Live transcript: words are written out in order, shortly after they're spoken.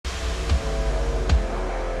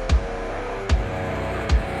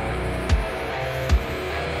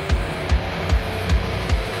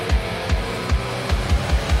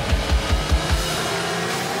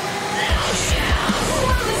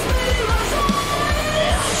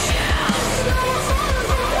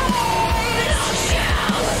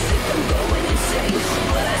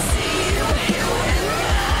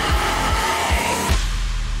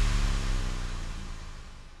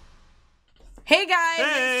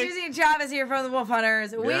everybody, Travis here from the Wolf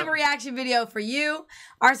Hunters. We have a reaction video for you.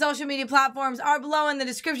 Our social media platforms are below in the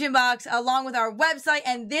description box, along with our website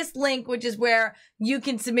and this link, which is where you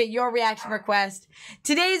can submit your reaction request.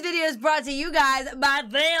 Today's video is brought to you guys by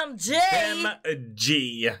Them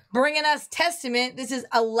G. Bringing us Testament. This is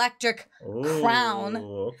Electric Crown.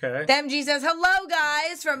 Okay. Them G says, hello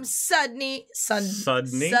guys from Sydney.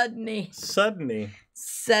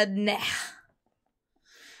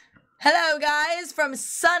 Hello guys from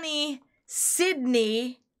sunny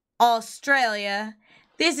Sydney, Australia.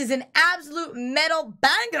 This is an absolute metal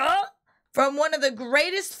banger from one of the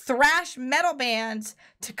greatest thrash metal bands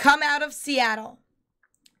to come out of Seattle,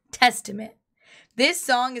 Testament. This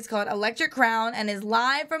song is called Electric Crown and is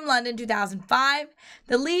live from London 2005.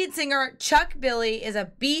 The lead singer, Chuck Billy, is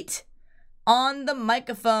a beat on the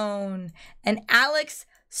microphone, and Alex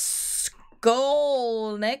Skolnick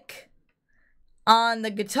on the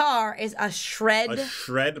guitar is a shred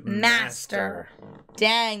master.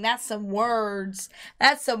 Dang, that's some words.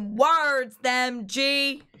 That's some words, Them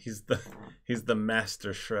G. He's the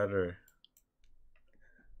master shredder.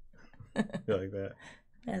 You like that?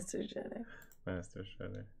 Master shredder. Master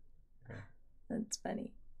shredder. Yeah. That's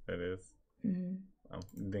funny. It is. Mm-hmm.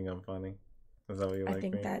 You think I'm funny? Is that what you like me? I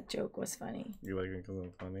think that joke was funny. You like me because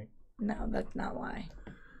I'm funny? No, that's not why.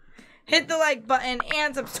 Hit the like button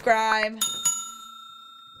and subscribe.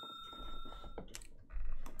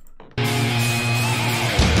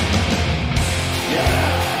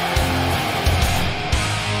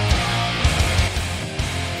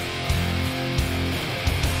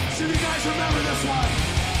 So you guys remember this one?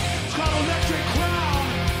 It's called Electric Crown.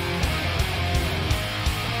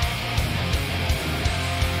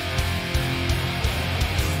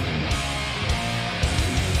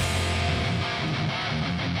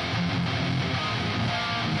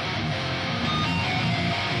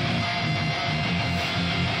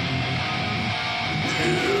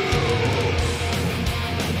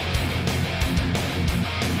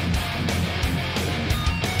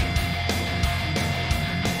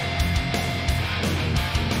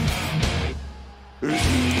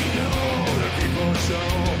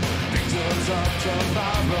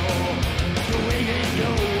 Tomorrow, the way it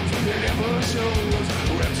goes, it never shows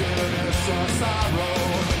emptiness or sorrow.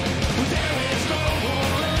 But there is no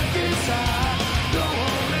one left inside, no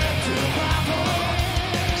one left to fight for.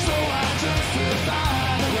 So I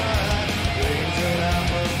justify the right things that I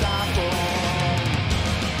must die for.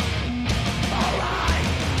 Alright,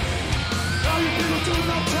 all you people do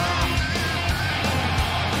no time.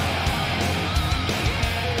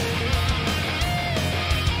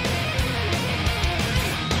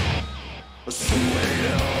 So wait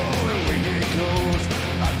on when it goes,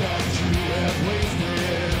 I thought you had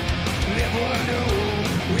wasted. Never know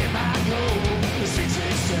where I go, the sweet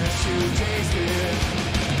success you tasted.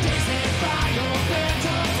 Tasted by your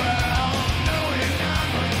mental brow, knowing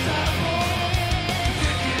I'm unstoppable.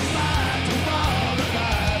 Thinking back to all the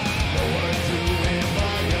life, no one doing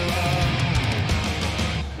but you.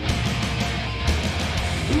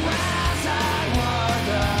 As I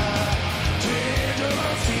wonder, change of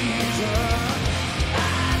season.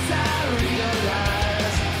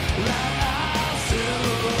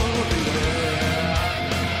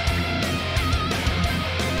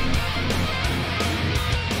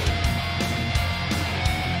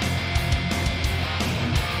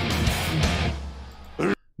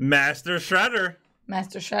 Master shredder.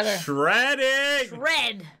 Master shredder.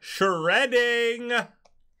 Shredding.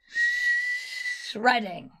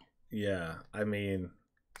 Shredding. Yeah, I mean,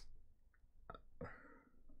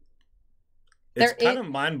 it's kind of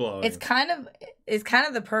mind blowing. It's kind of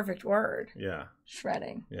the perfect word. Yeah.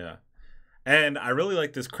 Shredding. Yeah, and I really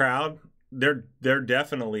like this crowd. They're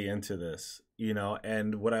definitely into this, you know.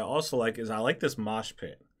 And what I also like is I like this mosh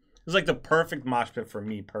pit. It's like the perfect mosh pit for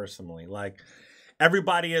me personally. Like,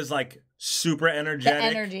 everybody is like super energetic. The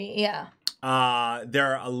energy, yeah.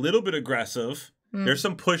 They're a little bit aggressive. There's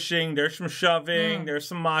some pushing, there's some shoving, there's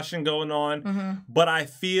some moshing going on. But I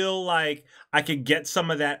feel like I could get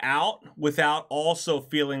some of that out without also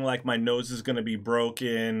feeling like my nose is going to be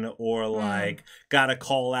broken or like gotta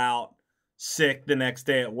call out sick the next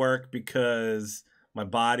day at work because my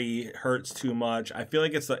body hurts too much. I feel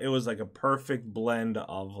like it was like a perfect blend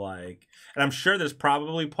of like, and I'm sure there's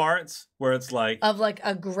probably parts where it's like of like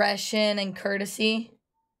aggression and courtesy.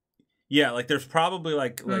 Yeah, like there's probably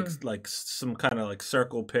like some kind of like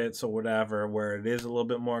circle pits or whatever where it is a little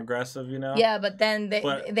bit more aggressive, you know? Yeah, but then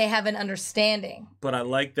they have an understanding. But I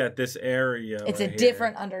like that this area it's right a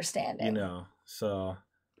different understanding. You know, so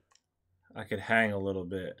I could hang a little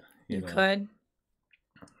bit. You could?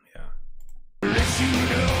 Yeah. Let you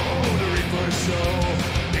know the Reaper show.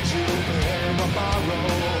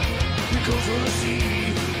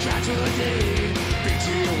 see tragedy,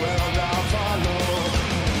 pity will not follow.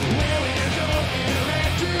 Where we go,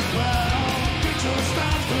 electric cloud, picture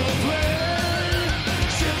starts to play.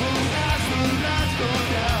 Simple as the lights go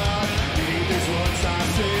down, deep is what I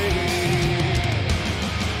say.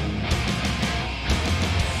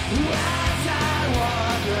 As I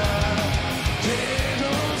wander,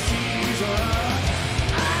 gentle season,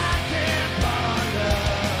 I can ponder,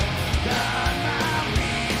 God my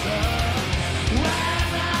reason. When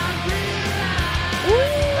I realize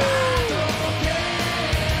I don't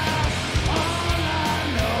care, all I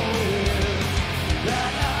know is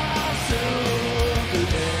that I'll soon be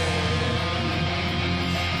there.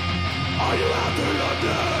 Are you out there,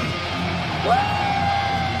 London?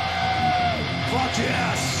 Fuck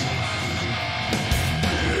yes!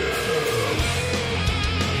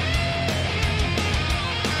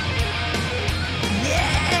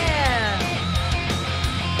 Yeah!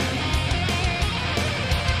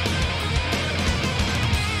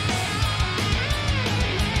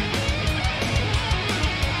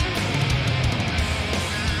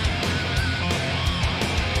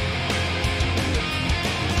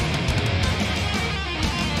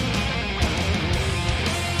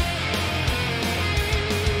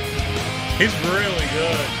 He's really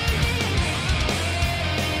good.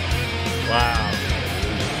 Wow.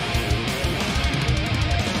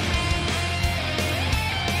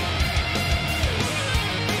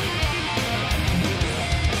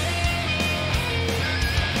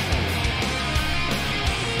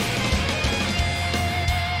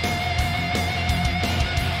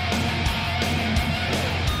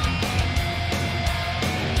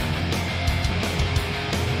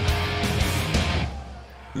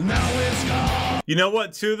 Now it's gone. You know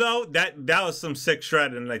what, too, though? That was some sick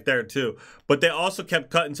shredding right there, too. But they also kept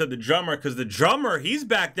cutting to the drummer, because the drummer, he's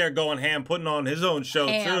back there going ham, putting on his own show,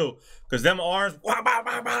 too. Because them arms,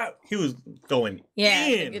 he was going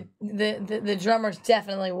in. The drummer's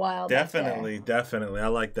definitely wild. Definitely. I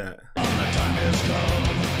like that. The time has come,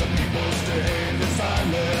 the people stay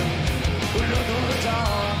silent. We look on the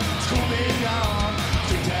dawn, it's coming on.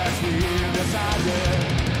 Things has been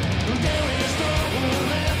decided. There is no one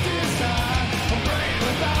left inside. A brain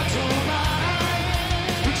without your mind.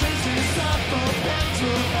 We chase this up from head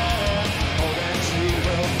to head. All that you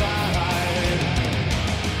will find.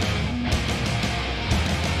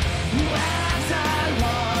 As I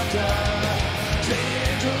wander,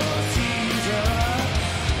 gentle season,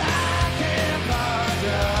 I can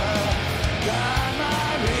ponder, God my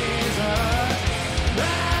reason.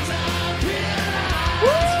 As I realize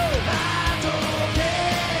I don't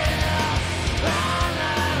care, all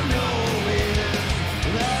I know is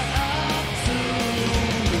that I'm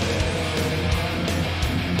soon there.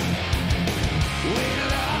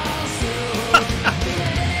 We'll all soon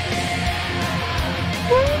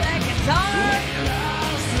That guitar!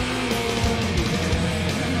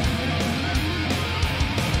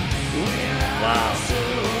 Wow.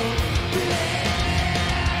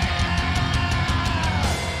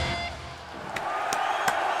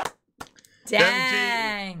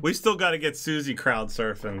 Dang! We still got to get Susie crowd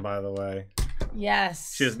surfing, by the way.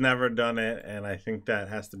 Yes. She has never done it, and I think that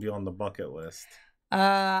has to be on the bucket list.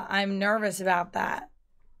 I'm nervous about that.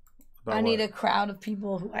 About I need what? a crowd of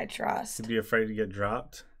people who I trust. To be afraid to get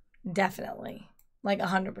dropped? Definitely. Like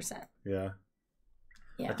 100%. Yeah.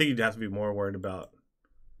 Yeah. I think you'd have to be more worried about.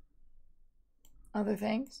 Other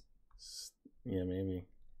things? Yeah, maybe.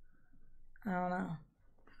 I don't know.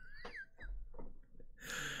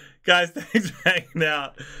 Guys, thanks for hanging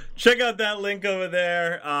out. Check out that link over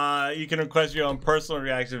there. You can request your own personal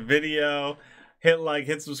reaction video. Hit like,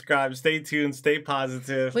 hit subscribe. Stay tuned. Stay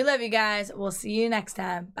positive. We love you guys. We'll see you next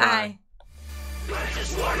time. Bye. I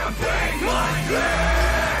just wanna bang my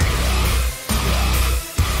leg.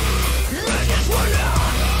 I just wanna